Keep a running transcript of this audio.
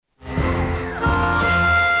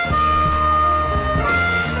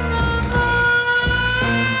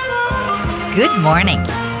Good morning,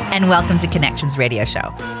 and welcome to Connections Radio Show,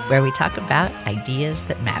 where we talk about ideas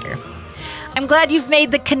that matter. I'm glad you've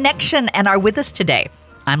made the connection and are with us today.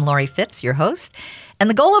 I'm Lori Fitz, your host, and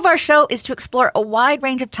the goal of our show is to explore a wide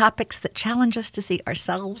range of topics that challenge us to see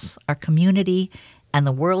ourselves, our community, and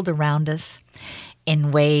the world around us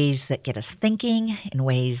in ways that get us thinking, in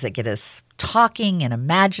ways that get us talking and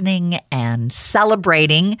imagining and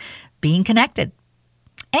celebrating being connected,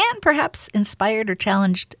 and perhaps inspired or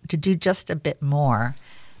challenged to do just a bit more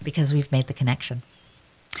because we've made the connection.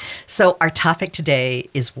 So our topic today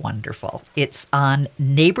is wonderful. It's on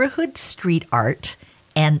neighborhood street art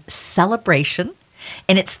and celebration,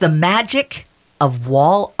 and it's the magic of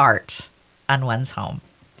wall art on one's home.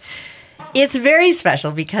 It's very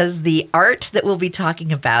special because the art that we'll be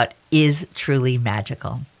talking about is truly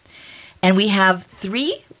magical. And we have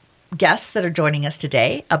three guests that are joining us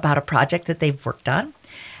today about a project that they've worked on.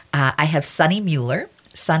 I have Sunny Mueller.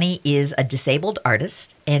 Sunny is a disabled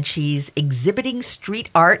artist, and she's exhibiting street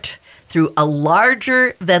art through a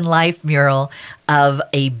larger-than-life mural of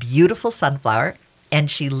a beautiful sunflower,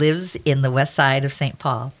 and she lives in the west side of St.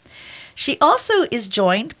 Paul. She also is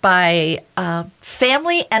joined by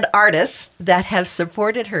family and artists that have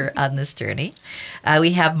supported her on this journey.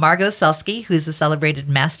 We have Margot Selsky, who's a celebrated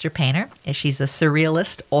master painter. And she's a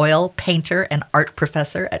surrealist, oil painter, and art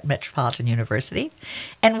professor at Metropolitan University.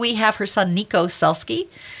 And we have her son, Nico Selsky,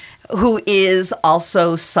 who is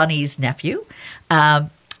also Sunny's nephew.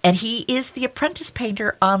 And he is the apprentice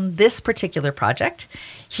painter on this particular project.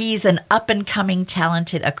 He's an up-and-coming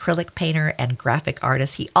talented acrylic painter and graphic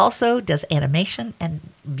artist. He also does animation and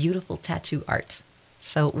beautiful tattoo art.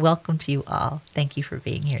 So welcome to you all. Thank you for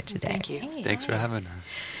being here today. Thank you. Hey, thanks for having us.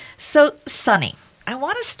 So, Sunny, I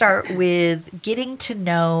want to start with getting to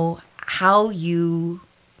know how you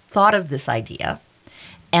thought of this idea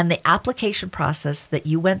and the application process that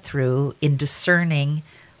you went through in discerning,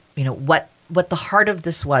 what the heart of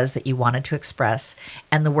this was that you wanted to express,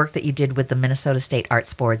 and the work that you did with the Minnesota State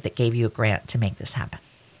Arts Board that gave you a grant to make this happen.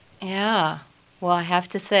 Yeah. Well, I have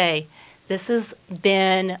to say, this has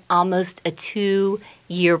been almost a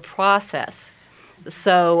 2-year process.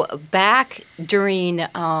 So back during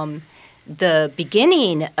the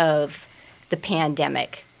beginning of the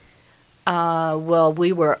pandemic,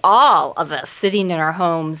 we were all of us sitting in our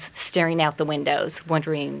homes, staring out the windows,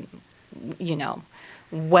 wondering,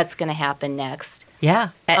 what's going to happen next. Yeah,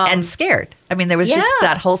 and scared. I mean, there was just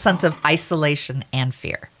that whole sense of isolation and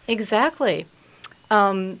fear. Exactly.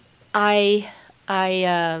 I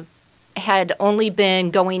had only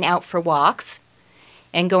been going out for walks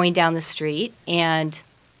and going down the street, and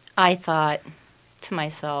I thought to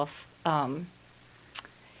myself,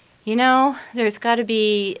 there's got to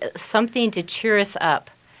be something to cheer us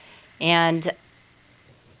up. And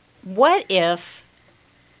what if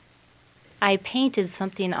I painted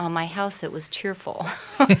something on my house that was cheerful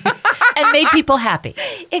and made people happy?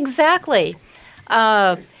 Exactly.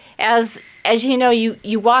 As you know,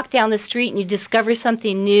 you walk down the street and you discover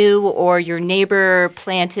something new, or your neighbor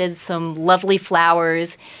planted some lovely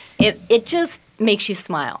flowers. It just makes you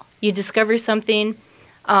smile. You discover something,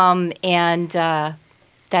 and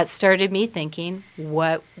that started me thinking,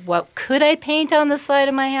 what could I paint on the side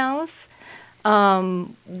of my house?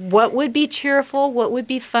 What would be cheerful, what would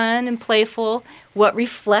be fun and playful, what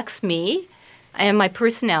reflects me and my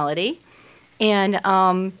personality.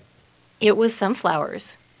 And it was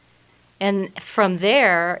sunflowers. And from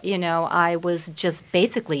there, I was just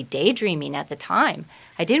basically daydreaming at the time.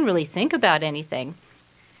 I didn't really think about anything.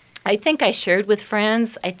 I think I shared with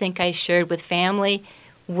friends. I think I shared with family.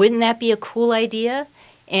 Wouldn't that be a cool idea?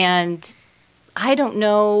 And I don't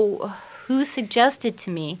know who suggested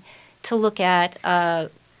to me to look at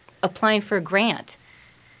applying for a grant.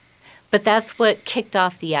 But that's what kicked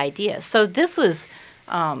off the idea. So this was,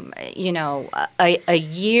 a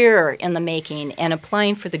year in the making, and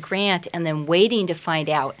applying for the grant and then waiting to find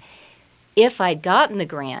out if I'd gotten the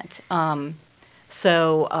grant. 2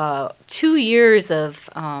 years of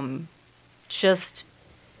just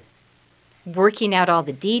working out all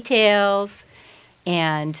the details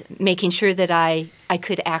and making sure that I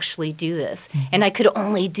could actually do this. Mm-hmm. And I could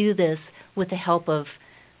only do this with the help of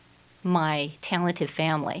my talented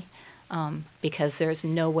family, because there's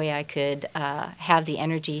no way I could have the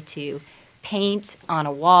energy to paint on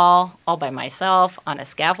a wall all by myself, on a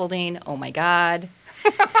scaffolding. Oh, my God.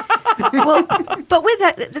 Well, but with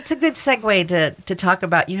that, that's a good segue to talk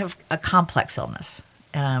about, you have a complex illness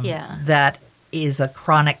that is a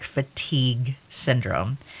chronic fatigue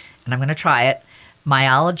syndrome. And I'm going to try it.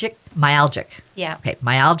 Myalgic. Yeah. Okay,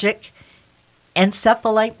 myalgic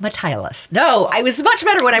encephalomyelitis. No, I was much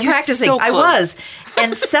better when I'm practicing. So close. I was.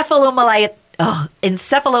 Encephalomyelitis.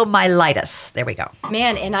 encephalomyelitis. There we go.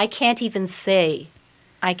 Man, and I can't even say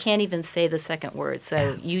the second word.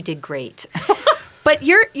 So you did great. But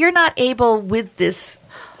you're not able with this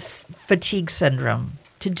fatigue syndrome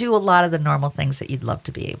to do a lot of the normal things that you'd love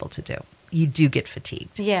to be able to do. You do get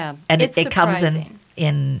fatigued. Yeah. And it comes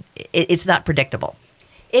in it's not predictable.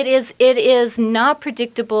 It is not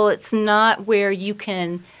predictable. It's not where you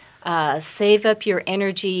can save up your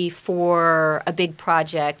energy for a big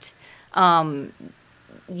project. You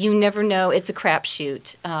never know. It's a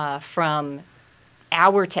crapshoot from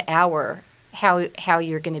hour to hour how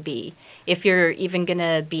you're going to be. If you're even going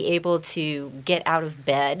to be able to get out of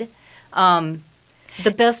bed.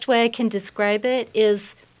 The best way I can describe it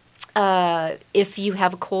is if you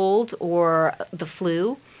have a cold or the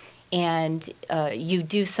flu and you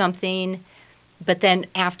do something, but then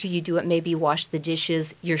after you do it, maybe you wash the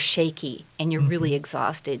dishes, you're shaky and you're really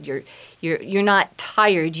exhausted. You're not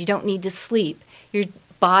tired. You don't need to sleep. Your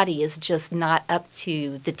body is just not up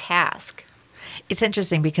to the task. It's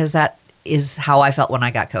interesting because that is how I felt when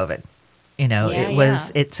I got COVID.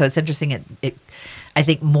 So it's interesting. I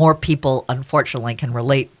think more people, unfortunately, can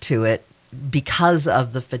relate to it because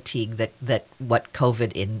of the fatigue that what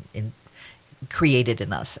COVID created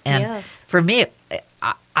in us. And for me,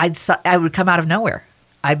 I would come out of nowhere.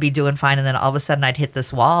 I'd be doing fine, and then all of a sudden I'd hit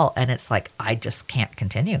this wall, and it's like I just can't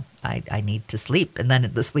continue. I need to sleep, and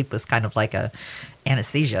then the sleep was kind of like a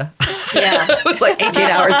anesthesia. Yeah, it was like 18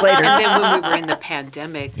 hours later. And then when we were in the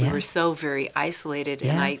pandemic, we were so very isolated,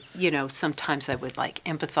 and I, sometimes I would like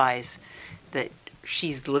empathize that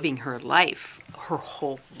she's living her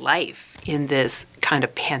whole life in this kind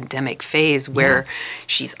of pandemic phase where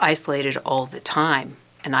she's isolated all the time,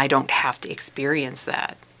 and I don't have to experience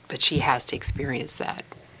that. But she has to experience that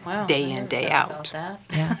day in, day out.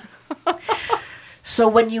 Yeah. So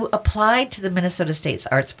when you applied to the Minnesota State's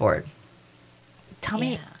Arts Board, tell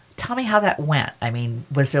me how that went. I mean,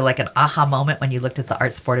 was there like an aha moment when you looked at the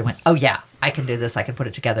Arts Board and went, oh yeah, I can do this, I can put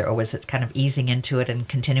it together? Or was it kind of easing into it and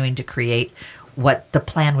continuing to create what the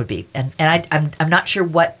plan would be? And I'm not sure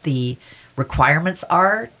what the requirements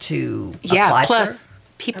are to apply plus for.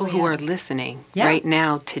 People who are listening right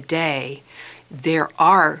now today, there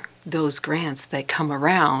are those grants that come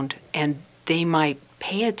around and they might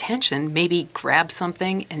pay attention, maybe grab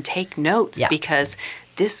something and take notes because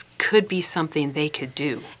this could be something they could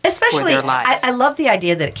do Especially, for their lives. I love the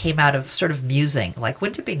idea that it came out of sort of musing. Like,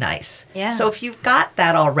 wouldn't it be nice? Yeah. So if you've got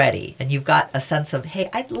that already and you've got a sense of, hey,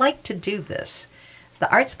 I'd like to do this, the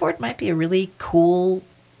Arts Board might be a really cool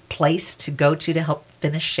place to go to help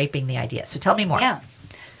finish shaping the idea. So tell me more. Yeah.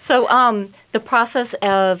 So the process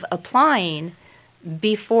of applying,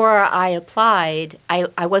 before I applied,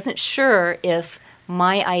 I wasn't sure if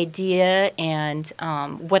my idea and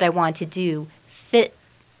what I wanted to do fit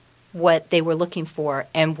what they were looking for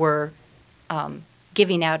and were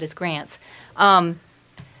giving out as grants.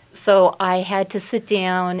 So I had to sit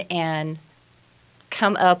down and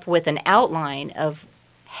come up with an outline of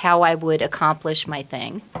how I would accomplish my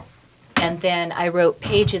thing. And then I wrote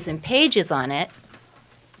pages and pages on it.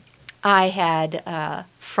 I had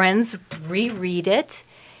friends reread it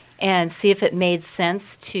and see if it made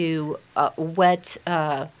sense to what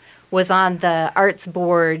was on the Arts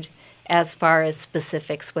Board as far as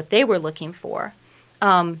specifics, what they were looking for.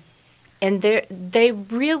 And they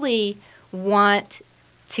really want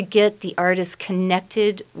to get the artists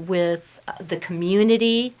connected with the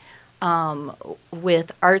community,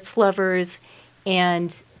 with arts lovers,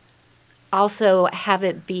 and also have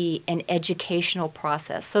it be an educational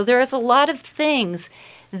process. So there's a lot of things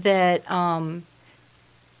that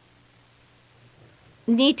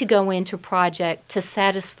need to go into a project to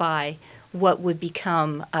satisfy what would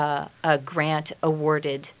become a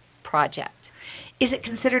grant-awarded project. Is it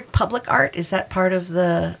considered public art? Is that part of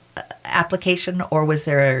the application, or was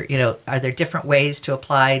there, are there different ways to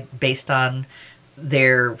apply based on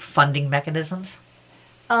their funding mechanisms?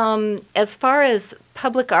 As far as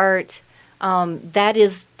public art, that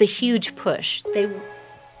is the huge push.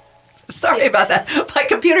 Sorry about that. My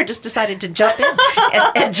computer just decided to jump in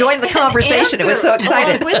and join the conversation. It was so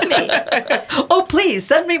excited. With me. Oh, please,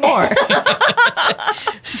 send me more.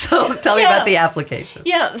 So tell me about the application.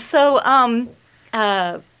 Yeah, so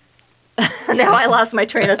now I lost my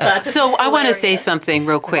train of thought. So I want to say something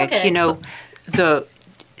real quick. Okay.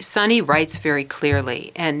 Sunny writes very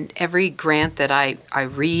clearly, and every grant that I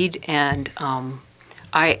read and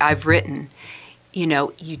I've written,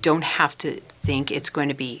 you don't have to think it's going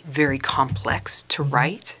to be very complex to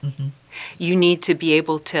write. Mm-hmm. You need to be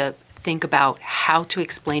able to think about how to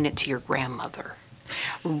explain it to your grandmother.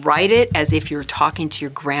 Write it as if you're talking to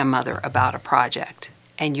your grandmother about a project,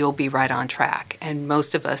 and you'll be right on track. And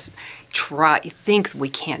most of us think we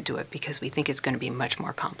can't do it because we think it's going to be much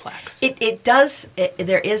more complex. It does.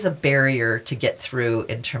 There is a barrier to get through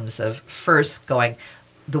in terms of first going,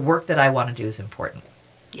 the work that I want to do is important.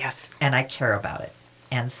 Yes. And I care about it.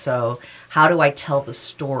 And so how do I tell the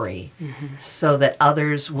story so that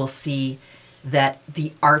others will see that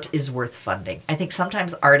the art is worth funding? I think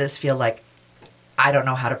sometimes artists feel like, I don't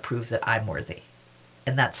know how to prove that I'm worthy.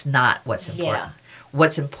 And that's not what's important. Yeah.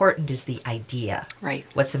 What's important is the idea. Right.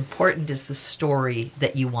 What's important is the story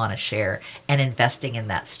that you want to share and investing in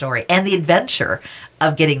that story and the adventure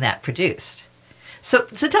of getting that produced. So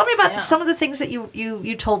tell me about some of the things that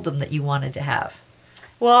you told them that you wanted to have.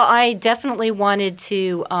 Well, I definitely wanted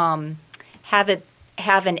to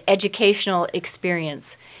have an educational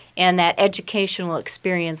experience, and that educational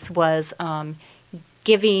experience was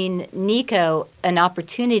giving Nico an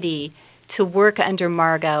opportunity to work under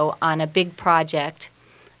Margot on a big project,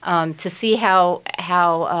 to see how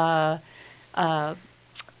a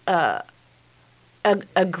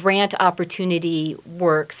grant opportunity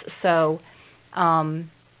works. So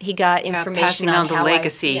he got information passing on the how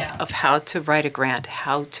legacy of how to write a grant,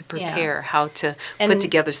 how to prepare, how to put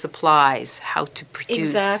together supplies, how to produce.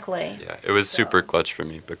 Exactly. Yeah, it was super clutch for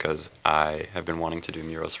me because I have been wanting to do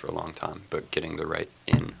murals for a long time, but getting the right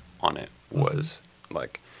in on it was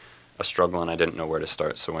like a struggle, and I didn't know where to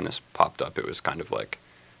start. So when this popped up, it was kind of like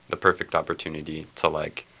the perfect opportunity to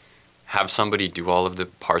like have somebody do all of the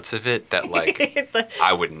parts of it that like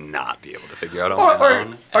I would not be able to figure out on my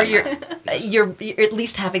own. Or you're at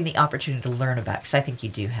least having the opportunity to learn about, because I think you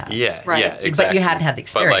do have. Yeah, Right. yeah, exactly. But you hadn't had the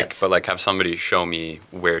experience. But like have somebody show me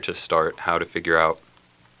where to start, how to figure out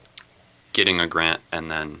getting a grant, and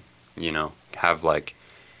then, you know, have like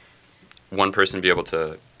one person be able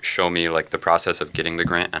to show me like the process of getting the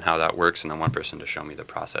grant and how that works, and then one person to show me the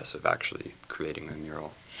process of actually creating the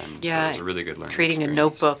mural. And so it was a really good learning creating experience. a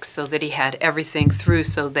notebook so that he had everything through,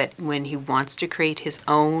 so that when he wants to create his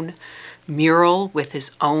own mural with his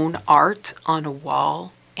own art on a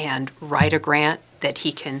wall and write a grant, that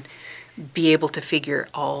he can be able to figure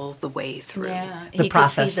all the way through. Yeah, The he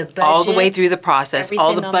process. could see the All the way budgets, through the process,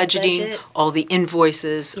 all the everything on budgeting, budget. all the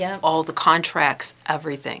invoices, Yep. all the contracts,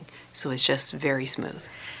 everything. So it's just very smooth.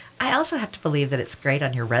 I also have to believe that it's great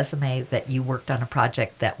on your resume that you worked on a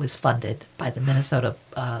project that was funded by the Minnesota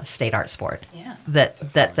State Arts Board. Yeah. That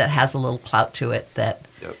has a little clout to it. That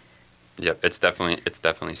Yep, it's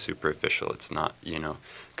definitely super official. It's not, you know,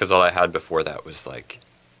 because all I had before that was like,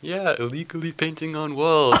 yeah, illegally painting on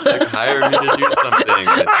walls. Like, hire me to do something.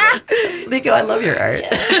 It's like, Nico, I love your art.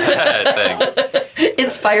 thanks.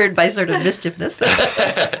 Inspired by sort of mischievousness.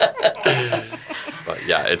 But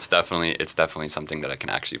yeah, it's definitely something that I can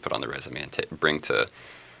actually put on the resume and bring to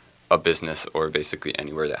a business or basically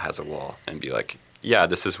anywhere that has a wall and be like, yeah,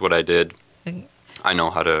 this is what I did. I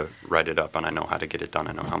know how to write it up, and I know how to get it done.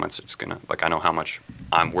 I know how much it's gonna, like, I know how much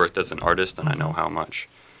I'm worth as an artist, and I know how much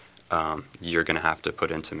you're gonna have to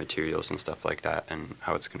put into materials and stuff like that, and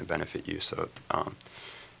how it's gonna benefit you. So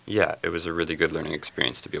yeah, it was a really good learning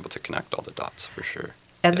experience to be able to connect all the dots for sure.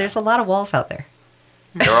 And there's a lot of walls out there.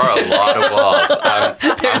 There are a lot of walls.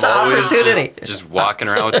 There's I'm always opportunity. just walking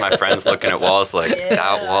around with my friends looking at walls like,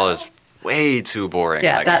 that wall is way too boring.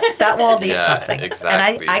 Yeah, like, that wall needs Yeah, something.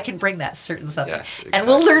 exactly. And I can bring that certain something. Yes, And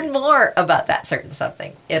we'll exactly. learn more about that certain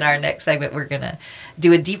something. In our next segment, we're going to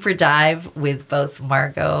do a deeper dive with both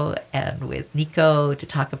Margot and with Nico to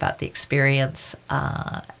talk about the experience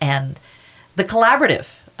and the collaborative.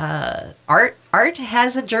 Art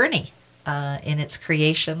has a journey in its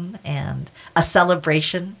creation and a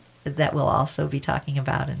celebration that we'll also be talking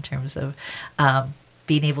about in terms of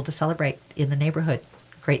being able to celebrate in the neighborhood.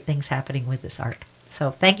 Great things happening with this art.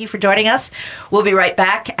 So thank you for joining us. We'll be right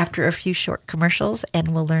back after a few short commercials, and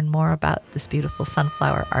we'll learn more about this beautiful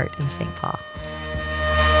sunflower art in St. Paul.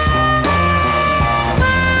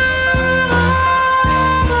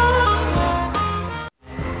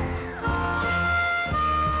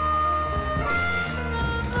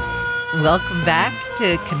 Welcome back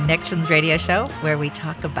to Connections Radio Show, where we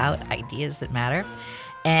talk about ideas that matter.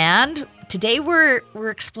 And today we're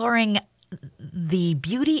exploring the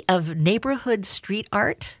beauty of neighborhood street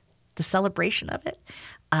art, the celebration of it,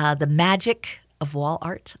 the magic of wall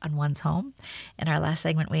art on one's home. In our last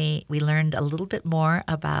segment, we learned a little bit more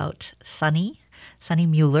about Sunny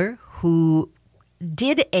Mueller, who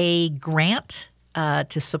did a grant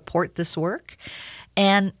to support this work.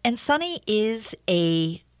 And Sunny is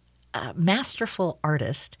a masterful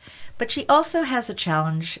artist, but she also has a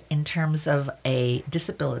challenge in terms of a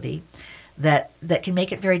disability that can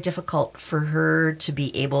make it very difficult for her to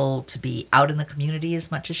be able to be out in the community as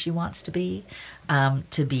much as she wants to be have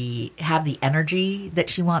the energy that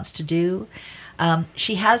she wants to do.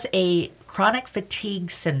 She has a chronic fatigue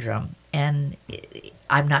syndrome, and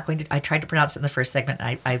I tried to pronounce it in the first segment.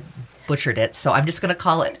 I butchered it, so I'm just going to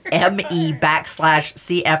call it ME/CFS.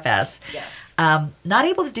 Yes. Not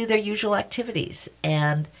able to do their usual activities,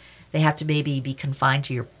 and they have to maybe be confined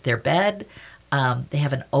to their bed. They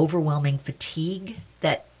have an overwhelming fatigue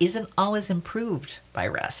that isn't always improved by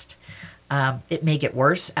rest. It may get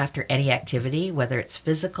worse after any activity, whether it's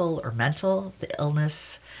physical or mental. The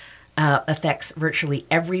illness affects virtually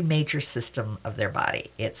every major system of their body.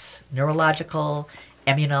 It's neurological,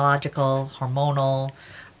 immunological, hormonal,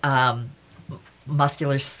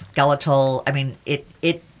 musculoskeletal. I mean,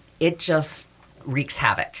 it just wreaks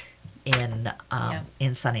havoc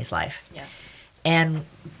in Sunny's life. Yeah. And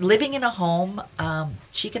living in a home,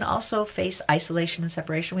 she can also face isolation and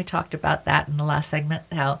separation. We talked about that in the last segment,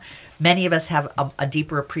 how many of us have a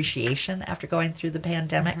deeper appreciation after going through the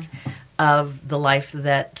pandemic of the life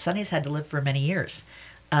that Sunny's had to live for many years.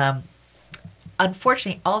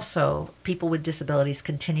 Unfortunately, also, people with disabilities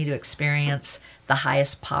continue to experience the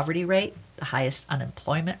highest poverty rate, the highest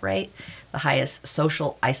unemployment rate, the highest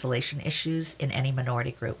social isolation issues in any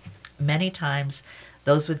minority group. Many times,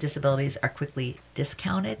 those with disabilities are quickly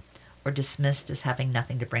discounted or dismissed as having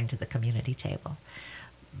nothing to bring to the community table.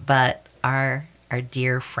 But our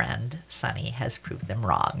dear friend, Sunny, has proved them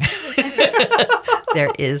wrong.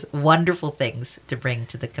 There is wonderful things to bring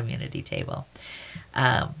to the community table.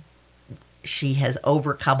 She has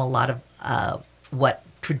overcome a lot of what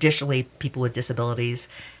traditionally people with disabilities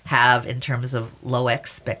have in terms of low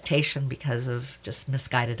expectation because of just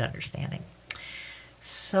misguided understanding.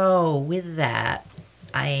 So with that,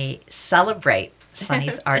 I celebrate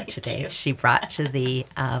Sunny's art today. She brought to the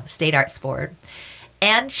State Arts Board,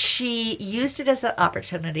 and she used it as an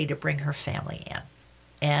opportunity to bring her family in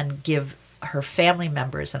and give her family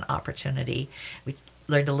members an opportunity. We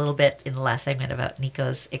learned a little bit in the last segment about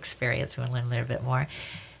Nico's experience. We'll learn a little bit more.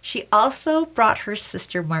 She also brought her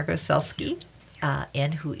sister, Margot Selski,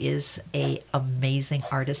 in, who is an amazing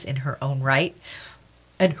artist in her own right,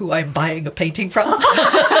 and who I'm buying a painting from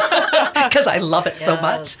because I love it so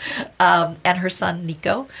much. And her son,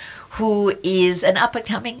 Nico, who is an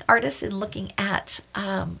up-and-coming artist in looking at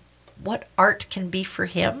what art can be for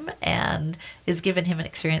him, and has given him an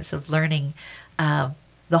experience of learning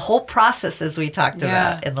the whole process, as we talked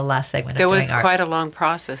about in the last segment. There of doing was art. quite a long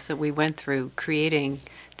process that we went through creating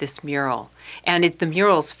this mural. And the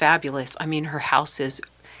mural's fabulous. I mean, her house is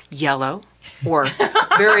yellow, or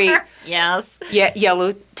very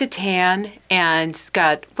yellow to tan, and it's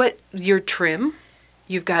got your trim.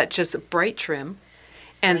 You've got just a bright trim,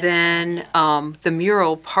 and then the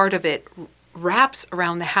mural, part of it wraps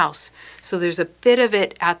around the house. So there's a bit of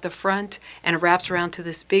it at the front, and it wraps around to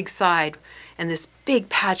this big side, and this big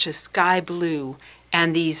patch of sky blue,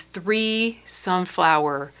 and these 3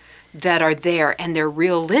 sunflower that are there, and they're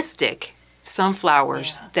realistic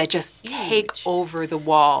sunflowers that just take over the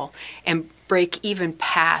wall and break even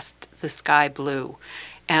past the sky blue.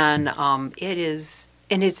 And it's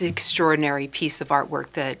an extraordinary piece of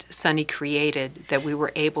artwork that Sunny created that we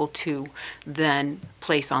were able to then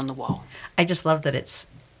place on the wall. I just love that it's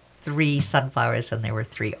 3 sunflowers and there were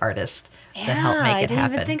 3 artists that helped make it happen. I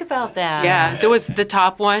didn't even think about that. Yeah, there was the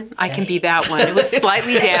top one. I can be that one. It was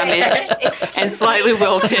slightly damaged and slightly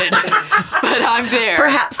wilted, but I'm there.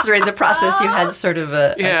 Perhaps during the process you had sort of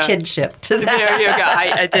a kinship to that. There you go.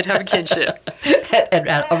 I did have a kinship. and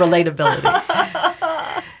a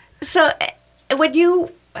relatability. So when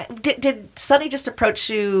you, did Sunny just approach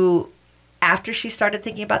you after she started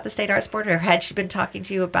thinking about the State Arts Board, or had she been talking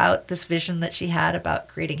to you about this vision that she had about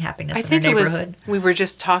creating happiness in her neighborhood? We were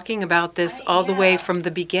just talking about this all the way from the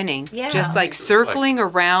beginning, just like circling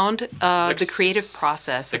around the creative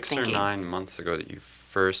process. 6 or 9 months ago that you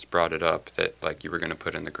first brought it up, that like you were going to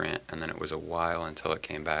put in the grant, and then it was a while until it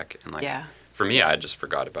came back, and like for me, I just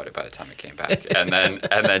forgot about it by the time it came back, and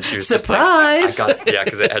then she was surprise! Just like,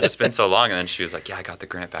 because it had just been so long, and then she was like, I got the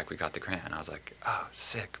grant back. We got the grant, and I was like, oh,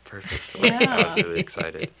 sick, perfect. So I was really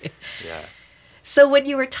excited. Yeah. So when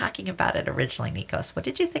you were talking about it originally, Nikos, what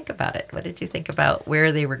did you think about it? What did you think about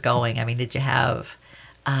where they were going? I mean, did you have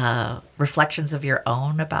reflections of your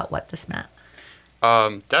own about what this meant?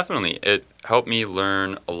 Definitely. It helped me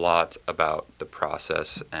learn a lot about the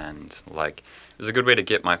process, and like it was a good way to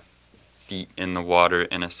get my feet in the water,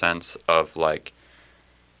 in a sense of like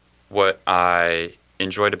what I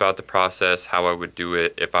enjoyed about the process, how I would do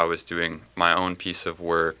it if I was doing my own piece of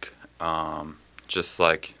work, just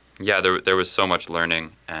like there was so much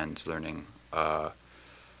learning how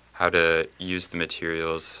to use the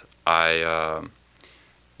materials. My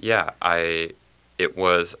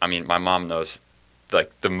mom knows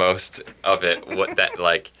like the most of it.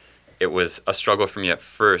 It was a struggle for me at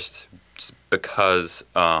first because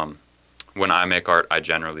when I make art, I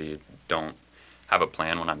generally don't have a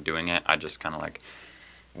plan when I'm doing it. I just kind of like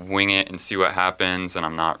wing it and see what happens, and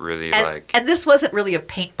I'm not really And this wasn't really a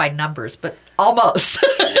paint by numbers, but almost.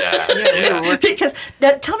 Yeah. Because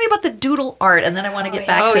now, tell me about the doodle art, and then I want to get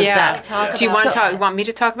back to that. Do you want me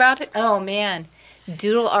to talk about it? Oh man,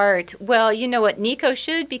 doodle art. Well, you know what Nico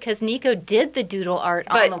should, because Nico did the doodle art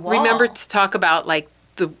on the wall. But remember to talk about like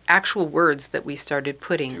the actual words that we started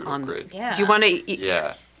putting Doodle on grid. the. Yeah. Do you want to?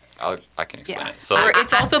 Yeah. I can explain it. So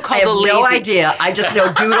it's also called I have the lazy. no idea. I just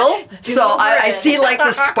know doodle. So I see like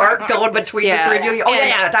the spark going between the three of you. Oh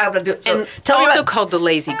yeah. So tell me also about, called the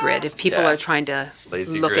lazy grid. If people are trying to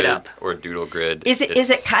lazy look grid it up, or doodle grid. Is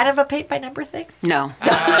it kind of a paint by number thing? No.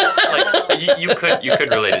 You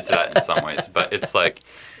could relate it to that in some ways, but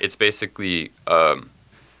it's basically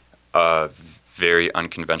a very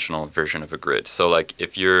unconventional version of a grid. So like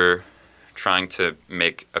if you're trying to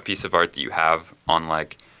make a piece of art that you have on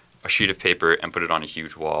like a sheet of paper and put it on a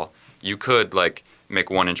huge wall, you could like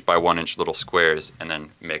make 1 inch by 1 inch little squares and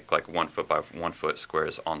then make like 1 foot by 1 foot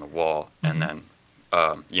squares on the wall, and then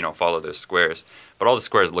follow those squares. But all the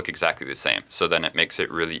squares look exactly the same, so then it makes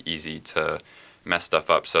it really easy to mess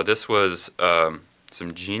stuff up. So this was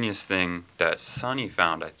some genius thing that Sunny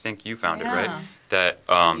found. I think you found it, right? That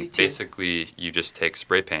basically you just take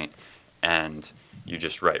spray paint and you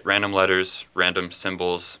just write random letters, random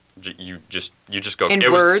symbols. You just go. And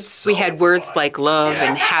words. We had words like love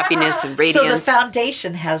and happiness and radiance. So the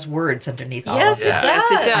foundation has words underneath all Yes, of that. it does.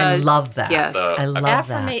 Yes, it does. I love that. Yes. I love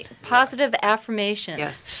that. Positive affirmations.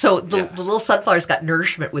 Yes. So the little sunflower's got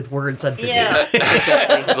nourishment with words underneath. Yeah.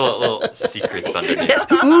 Exactly. little secrets underneath. Yes.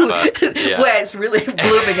 Ooh. But, Why it's really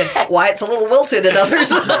blooming and why it's a little wilted and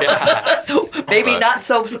others. Maybe not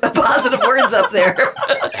so positive words up there.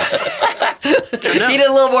 Needed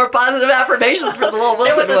a little more positive affirmations for the little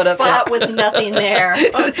wilted There one was a up there. spot with nothing there.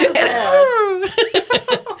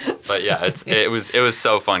 But yeah, it was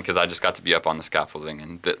so fun because I just got to be up on the scaffolding,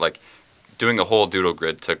 and doing a whole doodle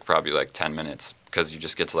grid took probably like 10 minutes because you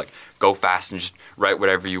just get to like go fast and just write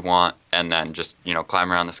whatever you want, and then just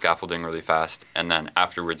climb around the scaffolding really fast, and then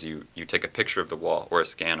afterwards you take a picture of the wall or a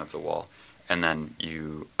scan of the wall, and then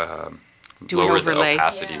you lower the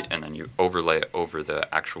opacity, and then you overlay it over the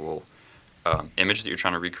actual image that you're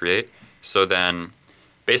trying to recreate. So then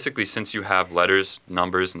basically, since you have letters,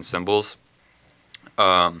 numbers, and symbols,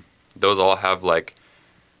 those all have like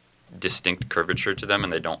distinct curvature to them,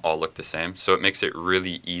 and they don't all look the same. So it makes it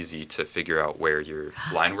really easy to figure out where your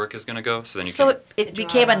line work is going to go. So then it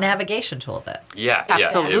became a navigation tool then. Yeah,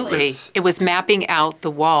 absolutely. Yeah, it was mapping out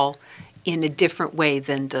the wall in a different way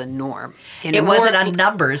than the norm. It wasn't on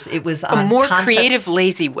numbers. It was on a more concepts. creative,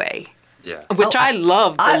 lazy way. Yeah. Which I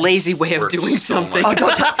love, the lazy way of doing something. Oh,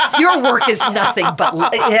 don't tell, your work is nothing but,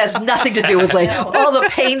 it has nothing to do with lazy. All the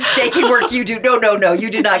painstaking work you do. No,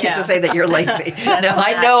 you do not get to say that you're lazy. No,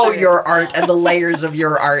 I know your art and the layers of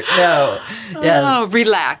your art. No. Yes. Oh,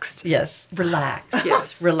 relaxed. Yes, relax.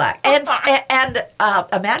 Yes. Relax. And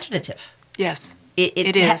imaginative. Yes,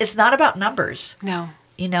 It is. It's not about numbers. No.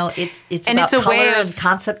 It's and about it's a color way of, and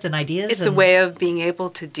concept and ideas. It's a way of being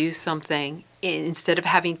able to do something instead of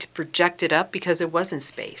having to project it up because there wasn't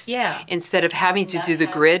space. Yeah. Instead of having to do the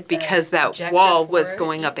grid because that wall was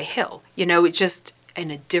going up a hill. It just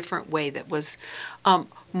in a different way that was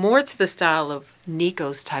more to the style of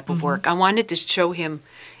Nico's type of work. I wanted to show him,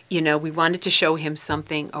 we wanted to show him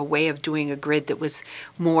something, a way of doing a grid that was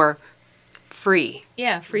more free.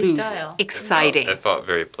 Yeah, loose, freestyle. exciting. It felt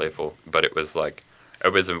very playful, but it was a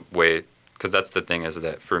way, because that's the thing, is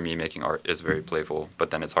that for me making art is very playful, but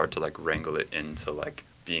then it's hard to like wrangle it into like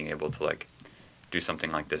being able to like do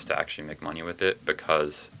something like this to actually make money with it,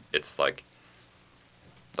 because it's like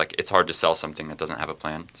it's hard to sell something that doesn't have a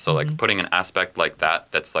plan. So like putting an aspect like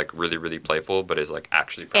that's like really, really playful, but is like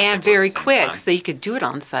actually practical And very at the same quick, time. so you could do it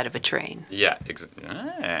on the side of a train. Yeah,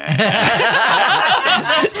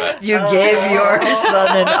 You gave your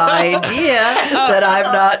son an idea that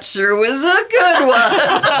I'm not sure was a good one.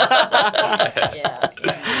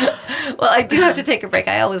 Well, I do have to take a break.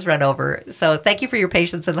 I always run over. So thank you for your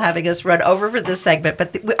patience in having us run over for this segment.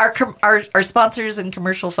 But our sponsors and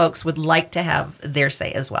commercial folks would like to have their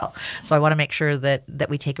say as well. So I want to make sure that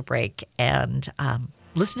we take a break and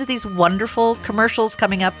listen to these wonderful commercials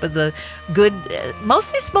coming up with the good,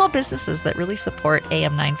 mostly small businesses that really support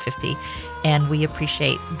AM 950. And we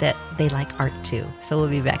appreciate that they like art too. So we'll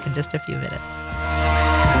be back in just a few minutes.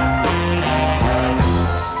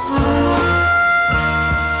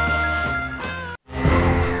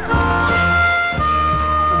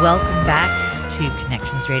 Welcome back to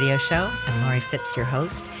Connections Radio Show. I'm Lori Fitz, your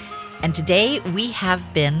host. And today we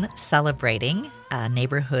have been celebrating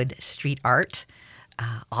neighborhood street art,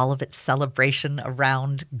 all of its celebration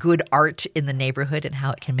around good art in the neighborhood and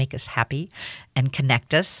how it can make us happy and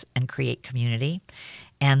connect us and create community,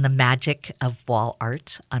 and the magic of wall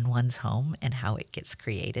art on one's home and how it gets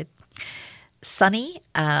created. Sunny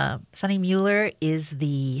Mueller is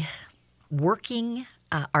the working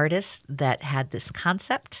artist that had this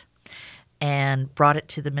concept and brought it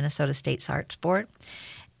to the Minnesota State Arts Board,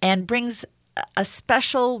 and brings a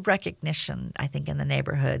special recognition, I think, in the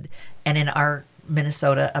neighborhood and in our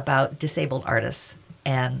Minnesota about disabled artists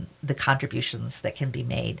and the contributions that can be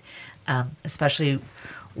made, especially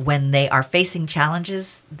when they are facing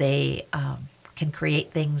challenges. They can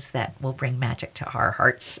create things that will bring magic to our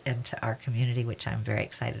hearts and to our community, which I'm very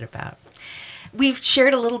excited about. We've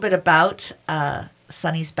shared a little bit about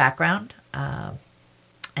Sunny's background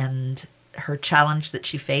and her challenge that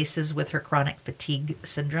she faces with her chronic fatigue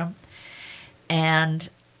syndrome, and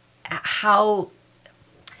how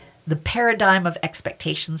the paradigm of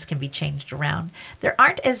expectations can be changed around. There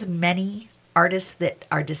aren't as many artists that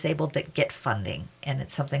are disabled that get funding, and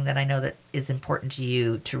it's something that I know that is important to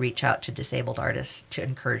you, to reach out to disabled artists to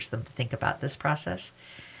encourage them to think about this process.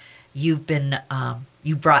 You've been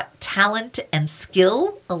you brought talent and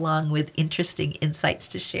skill along with interesting insights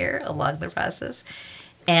to share along the process,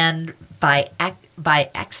 and by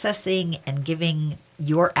accessing and giving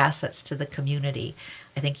your assets to the community,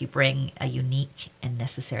 I think you bring a unique and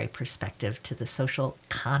necessary perspective to the social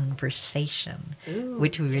conversation,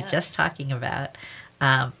 which we were just talking about,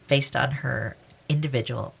 based on her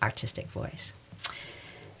individual artistic voice.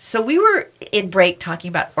 So we were in break talking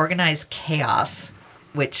about organized chaos,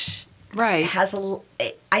 which has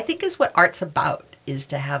I think is what art's about, is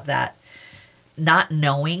to have that not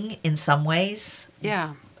knowing in some ways.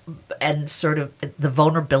 Yeah. And sort of the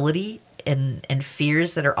vulnerability and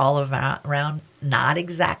fears that are all around not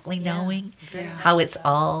exactly knowing how it's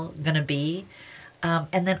all going to be.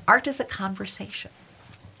 And then art is a conversation.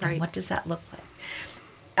 And what does that look like?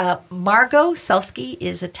 Margot Selsky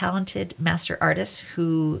is a talented master artist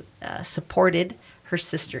who supported her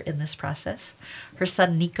sister in this process. Her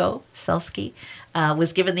son, Nico Selsky,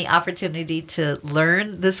 was given the opportunity to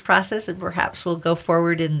learn this process, and perhaps will go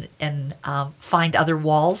forward and find other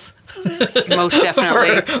walls. Most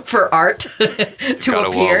definitely. for art to got appear. A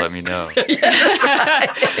wall, let me know.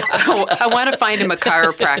 I want to find him a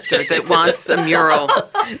chiropractor that wants a mural.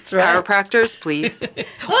 That's right. Chiropractors, please.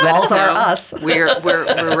 Walls are us.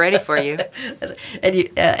 We're ready for you.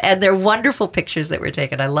 And they're wonderful pictures that were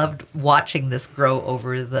taken. I loved watching this grow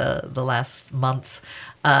over the last months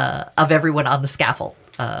of everyone on the scaffold.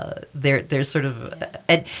 There's sort of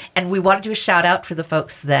and we want to do a shout out for the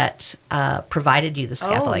folks that provided you the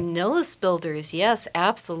scaffolding. Oh, Nillis Builders, yes,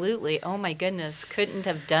 absolutely. Oh my goodness, couldn't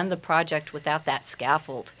have done the project without that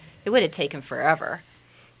scaffold. It would have taken forever.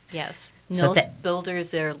 Yes, Nillis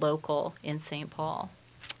Builders, they're local in St. Paul.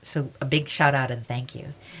 So a big shout out and thank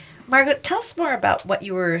you, Margaret. Tell us more about what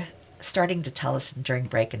you were starting to tell us during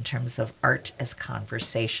break in terms of art as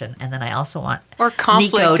conversation, and then I also want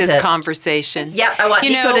conflict as conversation. Yeah, I want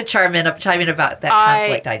Nico to chime in about that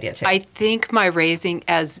conflict idea too. I think my raising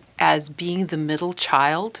as being the middle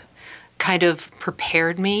child kind of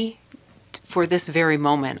prepared me for this very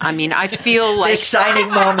moment. I mean, I feel like this shining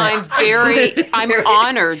moment. I'm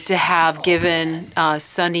honored to have given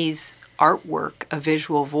Sunny's artwork a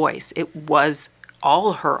visual voice. It was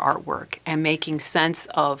all her artwork, and making sense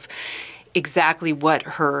of exactly what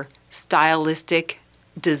her stylistic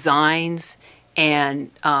designs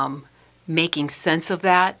and making sense of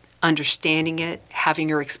that, understanding it, having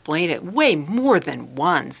her explain it way more than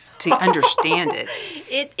once to understand it.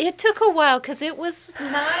 It took a while because it was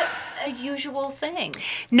not a usual thing.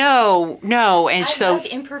 No, and I love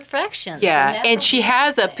imperfections. Yeah, and she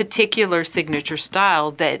has a particular signature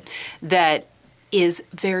style that is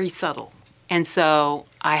very subtle. And so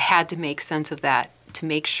I had to make sense of that to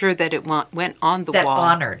make sure that it went on the wall.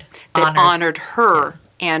 That honored her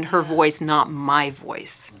and her voice, not my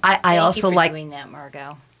voice. I also like doing that,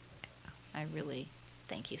 Margot. I really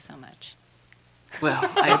thank you so much. Well,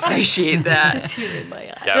 I appreciate that. Tear in my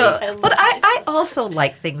eyes. Yeah, but I also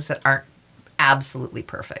like things that aren't absolutely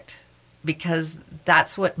perfect, because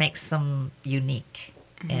that's what makes them unique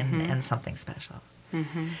and something special.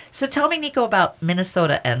 So tell me, Nico, about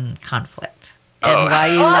Minnesota and conflict. And why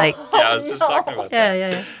you like... Yeah, I was just talking about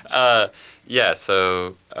that. Yeah.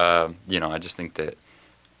 So, I just think that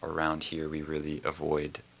around here we really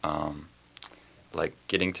avoid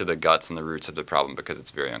getting to the guts and the roots of the problem because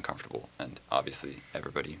it's very uncomfortable. And obviously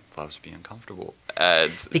everybody loves being uncomfortable.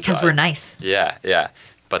 Because we're nice. Yeah.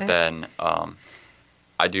 But then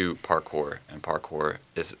I do parkour, and parkour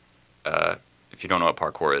is, if you don't know what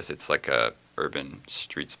parkour is, it's like a urban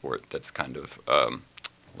street sport that's kind of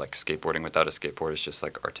like skateboarding without a skateboard. It's just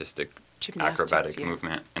like artistic, acrobatic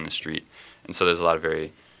movement in the street. And so there's a lot of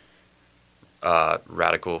very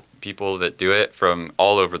radical people that do it from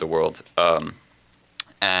all over the world.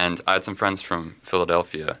 And I had some friends from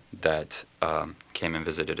Philadelphia that came and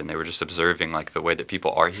visited, and they were just observing like the way that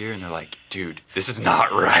people are here, and they're like, dude, this is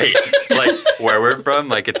not right. Like where we're from,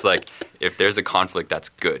 like it's like if there's a conflict, that's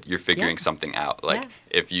good. You're figuring something out. Like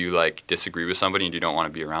if you like disagree with somebody and you don't want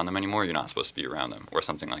to be around them anymore, you're not supposed to be around them or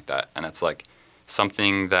something like that. And that's like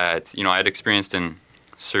something that, I had experienced in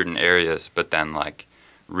certain areas, but then like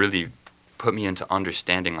really put me into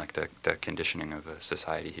understanding like the conditioning of a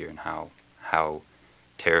society here and how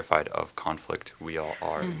terrified of conflict we all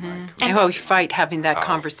are. And how we fight having that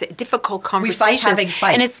difficult conversations. We fight having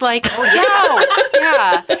fights. And it's like,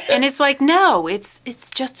 and it's like, no, it's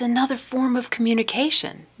just another form of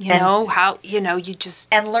communication. You just...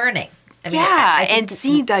 And learning. I mean, and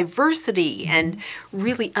seeing diversity and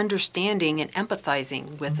really understanding and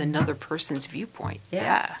empathizing with another person's viewpoint.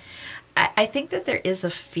 Yeah. I think that there is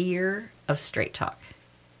a fear of straight talk.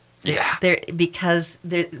 Yeah. Because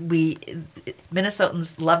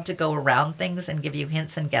Minnesotans love to go around things and give you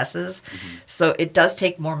hints and guesses. So it does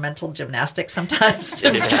take more mental gymnastics sometimes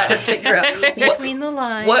to kind of figure out between the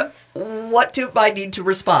lines. What do I need to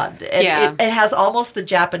respond? And it has almost the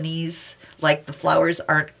Japanese, like the flowers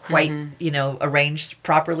aren't quite, arranged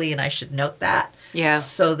properly, and I should note that. Yeah.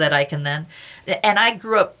 So that I can then... And I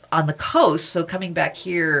grew up on the coast, so coming back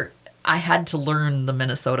here... I had to learn the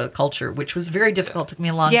Minnesota culture, which was very difficult. It took me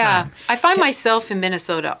a long time. Yeah. I find myself in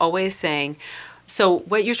Minnesota always saying, so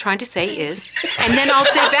what you're trying to say is, and then I'll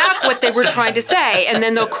say back what they were trying to say, and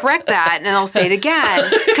then they'll correct that, and I'll say it again,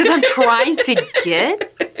 because I'm trying to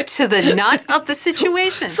get to the nut of the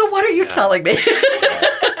situation. So what are you telling me?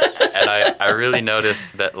 And I really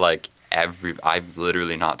noticed that, like, I've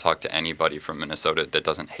literally not talked to anybody from Minnesota that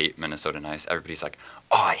doesn't hate Minnesota Nice. Everybody's like,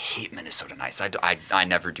 oh, I hate Minnesota Nice. I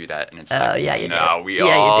never do that. And it's we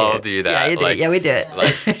all do that. Yeah, you do. Yeah, we do it.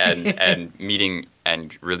 Like, and meeting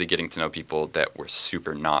and really getting to know people that were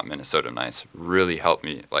super not Minnesota Nice really helped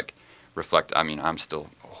me, like, reflect. I mean, I'm still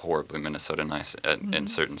horribly Minnesota Nice in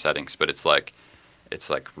certain settings, but it's like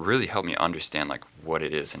really helped me understand, like, what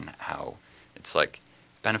it is and how it's, like,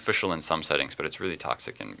 beneficial in some settings, but it's really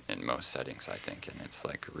toxic in most settings, I think. And it's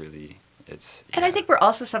like really, And I think we're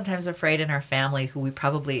also sometimes afraid in our family who we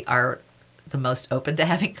probably are the most open to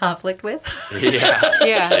having conflict with.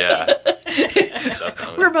 Yeah.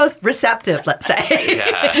 We're both receptive, let's say,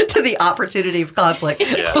 to the opportunity of conflict.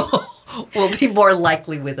 Yeah. We'll be more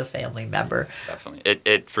likely with a family member. Definitely.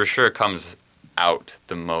 It for sure comes out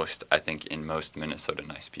the most, I think, in most Minnesota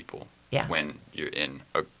Nice people. Yeah. When you're in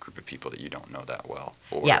a group of people that you don't know that well.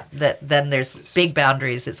 Then there's big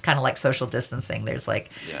boundaries. It's kind of like social distancing. There's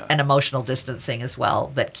like an emotional distancing as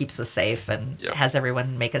well that keeps us safe and has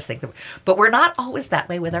everyone make us think that. But we're not always that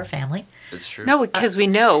way with our family. It's true. No, because we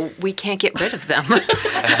know we can't get rid of them.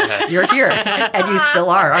 You're here, and you still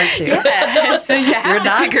are, aren't you? Yeah. So you have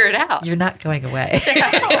to figure it out. You're not going away.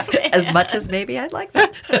 As much as maybe I'd like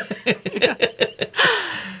that.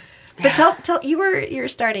 But tell you're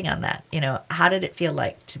starting on that. How did it feel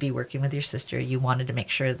like to be working with your sister? You wanted to make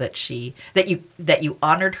sure that you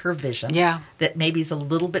honored her vision. Yeah. That maybe is a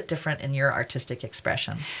little bit different in your artistic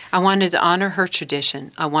expression. I wanted to honor her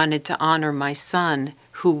tradition. I wanted to honor my son,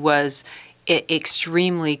 who was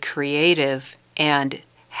extremely creative and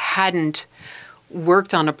hadn't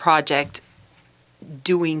worked on a project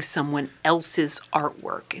doing someone else's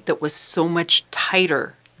artwork that was so much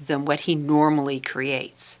tighter than what he normally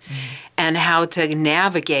creates, and how to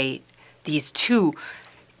navigate these two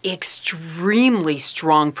extremely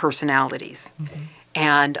strong personalities,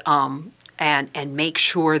 and make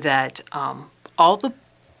sure that all the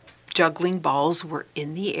juggling balls were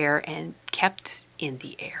in the air and kept in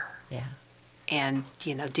the air. Yeah. And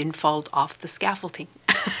didn't fall off the scaffolding.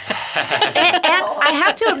 and I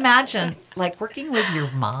have to imagine, like, working with your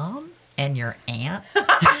mom and your aunt.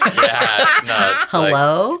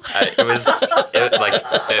 Hello?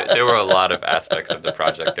 There were a lot of aspects of the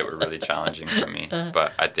project that were really challenging for me,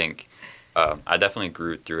 but I think I definitely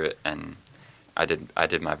grew through it, and I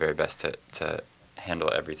did my very best to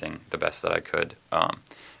handle everything the best that I could.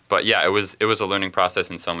 But yeah, it was a learning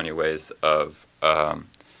process in so many ways of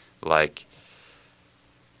like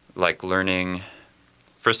learning,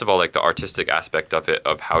 first of all, like the artistic aspect of it,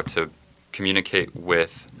 of how to communicate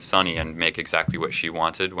with Sunny and make exactly what she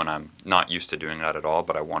wanted when I'm not used to doing that at all,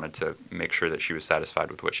 but I wanted to make sure that she was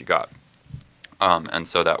satisfied with what she got. And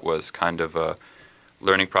so that was kind of a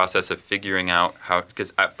learning process of figuring out how,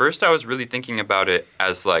 because at first I was really thinking about it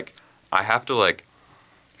as like, I have to like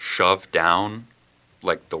shove down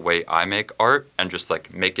like the way I make art and just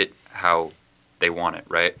like make it how they want it,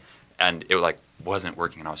 right? And it like wasn't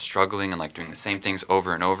working, and I was struggling and like doing the same things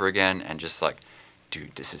over and over again, and just like,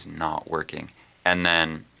 dude, this is not working. And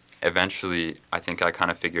then eventually I think I kind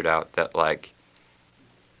of figured out that like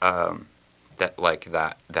that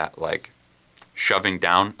shoving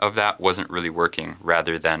down of that wasn't really working,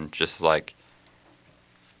 rather than just like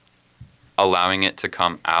allowing it to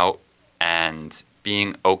come out and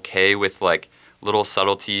being okay with like little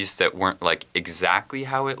subtleties that weren't like exactly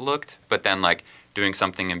how it looked, but then like doing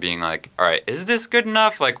something and being like, all right, is this good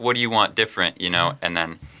enough? Like, what do you want different, you know? And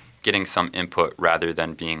then getting some input rather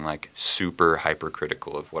than being like super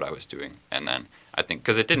hypercritical of what I was doing. And then I think,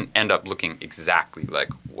 because it didn't end up looking exactly like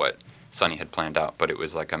what Sunny had planned out, but it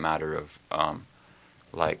was like a matter of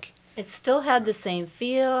like... It still had the same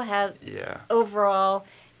feel, overall,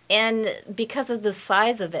 and because of the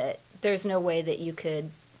size of it, there's no way that you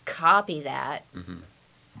could copy that. Mm-hmm.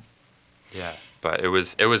 Yeah, but it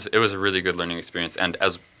was a really good learning experience, and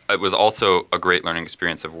as it was also a great learning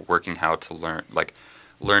experience of learning how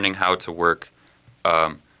to work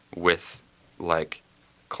with like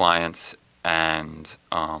clients, and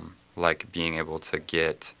like being able to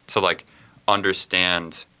get to like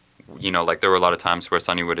understand, you know, like there were a lot of times where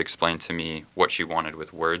Sunny would explain to me what she wanted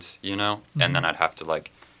with words, you know, mm-hmm. and then I'd have to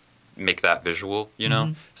like make that visual, you know,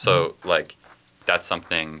 mm-hmm. so like that's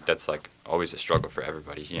something that's like always a struggle for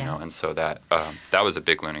everybody, you know, and so that was a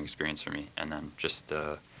big learning experience for me. And then just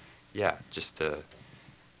the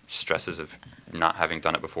stresses of not having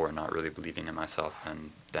done it before and not really believing in myself,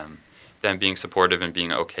 and them being supportive and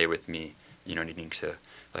being okay with me, you know, needing to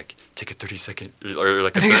like take a 30-second or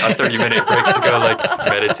like a 30-minute break to go like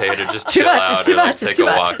meditate or just chill out or like take a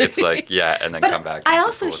walk. It's like, and then come back. I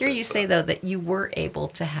also hear you say though that you were able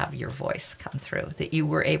to have your voice come through, that you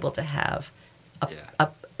were able to have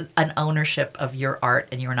an ownership of your art,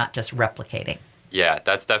 and you were not just replicating. Yeah,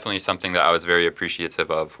 that's definitely something that I was very appreciative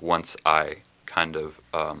of once I kind of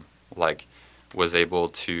like was able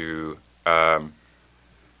to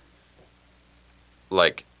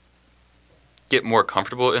like get more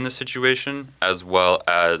comfortable in the situation, as well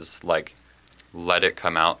as like let it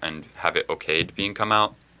come out and have it okayed being come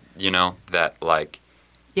out, you know, that like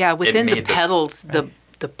within the petals,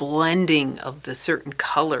 the blending of the certain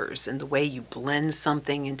colors and the way you blend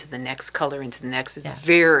something into the next color into the next is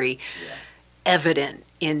very evident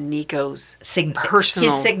in Nico's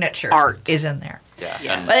personal his signature art is in there.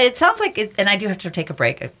 Yeah. But it sounds like and I do have to take a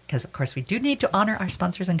break because of course we do need to honor our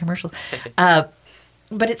sponsors and commercials.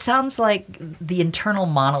 But it sounds like the internal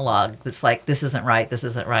monologue that's like, this isn't right,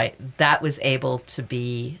 that was able to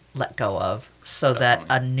be let go of, so that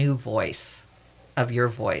a new voice of your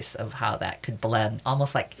voice, of how that could blend,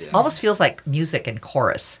 almost feels like music and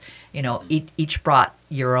chorus. You know, each brought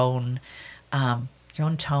your own tone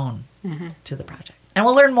mm-hmm. to the project. And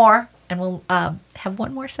we'll learn more, and we'll have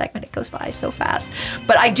one more segment. It goes by so fast.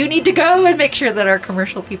 But I do need to go and make sure that our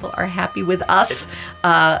commercial people are happy with us.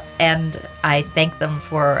 And I thank them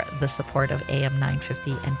for the support of AM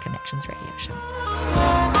 950 and Connections Radio Show.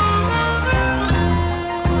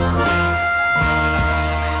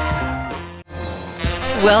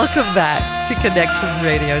 Welcome back to Connections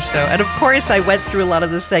Radio Show. And of course, I went through a lot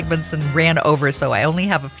of the segments and ran over, so I only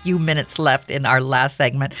have a few minutes left in our last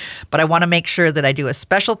segment. But I want to make sure that I do a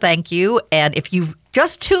special thank you. And if you've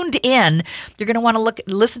just tuned in, you're going to want to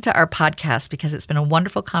listen to our podcast, because it's been a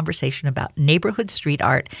wonderful conversation about neighborhood street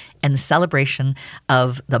art and the celebration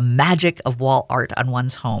of the magic of wall art on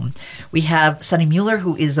one's home. We have Sunny Mueller,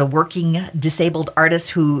 who is a working disabled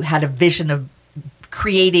artist who had a vision of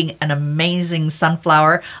creating an amazing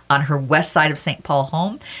sunflower on her west side of St. Paul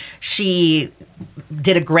home. She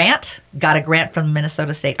got a grant from the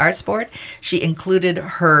Minnesota State Arts Board. She included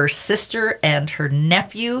her sister and her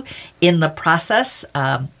nephew in the process,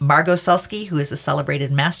 Margot Selsky, who is a celebrated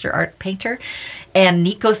master art painter, and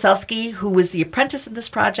Nico Selsky, who was the apprentice in this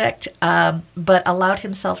project, but allowed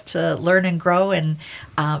himself to learn and grow and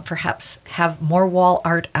perhaps have more wall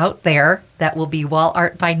art out there that will be wall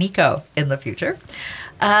art by Nico in the future.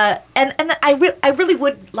 And I really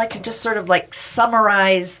would like to just sort of like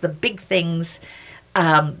summarize the big things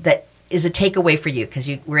that is a takeaway for you? Because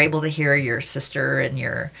you were able to hear your sister and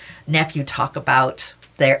your nephew talk about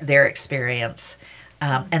their experience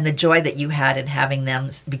and the joy that you had in having them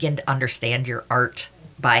begin to understand your art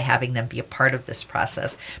by having them be a part of this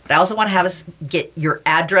process. But I also want to have us get your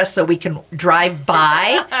address so we can drive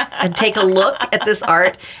by and take a look at this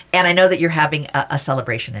art. And I know that you're having a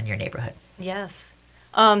celebration in your neighborhood. Yes.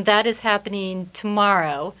 That is happening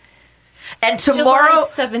tomorrow. And tomorrow,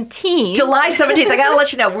 July 17th, I got to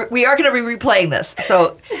let you know, we are going to be replaying this.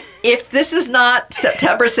 So if this is not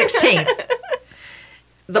September 16th,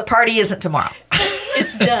 the party isn't tomorrow.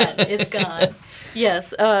 It's done. It's gone.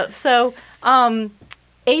 Yes.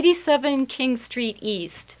 87 King Street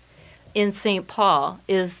East in St. Paul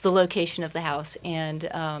is the location of the house.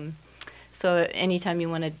 And so anytime you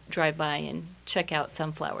want to drive by and check out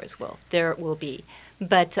sunflowers, well, there it will be.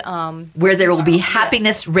 But where there will be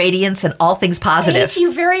happiness, radiance, and all things positive. Thank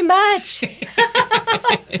you very much.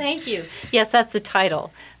 Thank you. Yes, that's the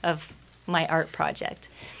title of my art project.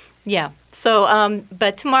 Yeah. So,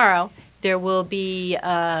 but tomorrow there will be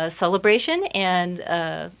a celebration and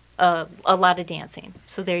a lot of dancing.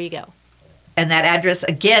 So there you go. And that address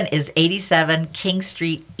again is 87 King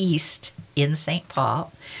Street East in St.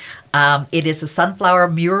 Paul. It is a sunflower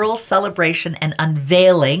mural celebration and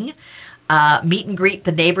unveiling. Meet and greet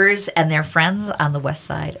the neighbors and their friends on the west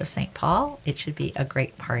side of St. Paul. It should be a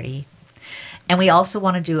great party. And we also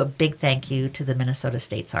want to do a big thank you to the Minnesota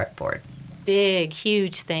State's Art Board. Big,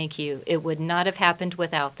 huge thank you. It would not have happened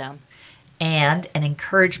without them. And an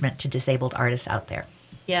encouragement to disabled artists out there.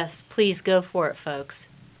 Yes, please go for it, folks.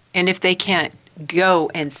 And if they can't go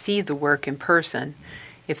and see the work in person,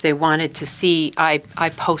 if they wanted to see, I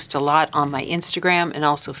post a lot on my Instagram and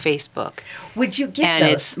also Facebook. Would you give and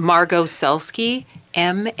those? It's Margot Selski,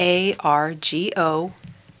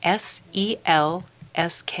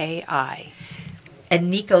 MargoSelski. And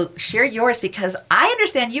Nico, share yours because I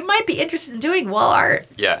understand you might be interested in doing wall art.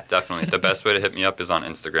 Yeah, definitely. The best way to hit me up is on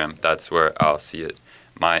Instagram. That's where I'll see it.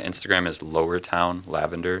 My Instagram is Lowertown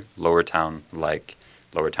Lavender. Lowertown like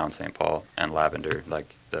Lowertown St. Paul, and lavender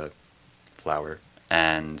like the flower.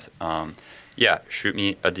 And shoot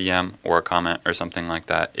me a DM or a comment or something like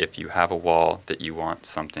that if you have a wall that you want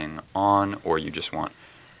something on or you just want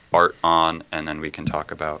art on, and then we can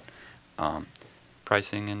talk about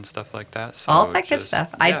pricing and stuff like that. So all that good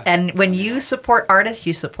stuff. Yeah. And when you support artists,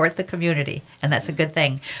 you support the community, and that's a good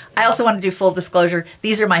thing. I also want to do full disclosure.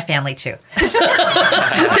 These are my family, too. This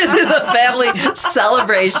is a family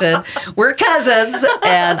celebration. We're cousins,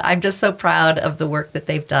 and I'm just so proud of the work that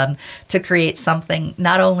they've done to create something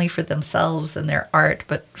not only for themselves and their art,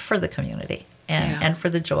 but for the community and for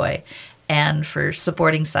the joy and for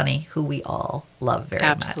supporting Sunny, who we all love very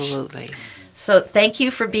much. Absolutely. So thank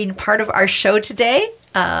you for being part of our show today.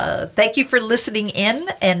 Thank you for listening in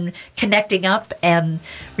and connecting up. And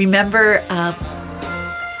remember,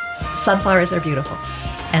 sunflowers are beautiful.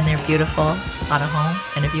 And they're beautiful on a home.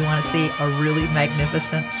 And if you want to see a really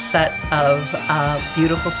magnificent set of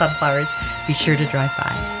beautiful sunflowers, be sure to drive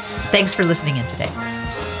by. Thanks for listening in today.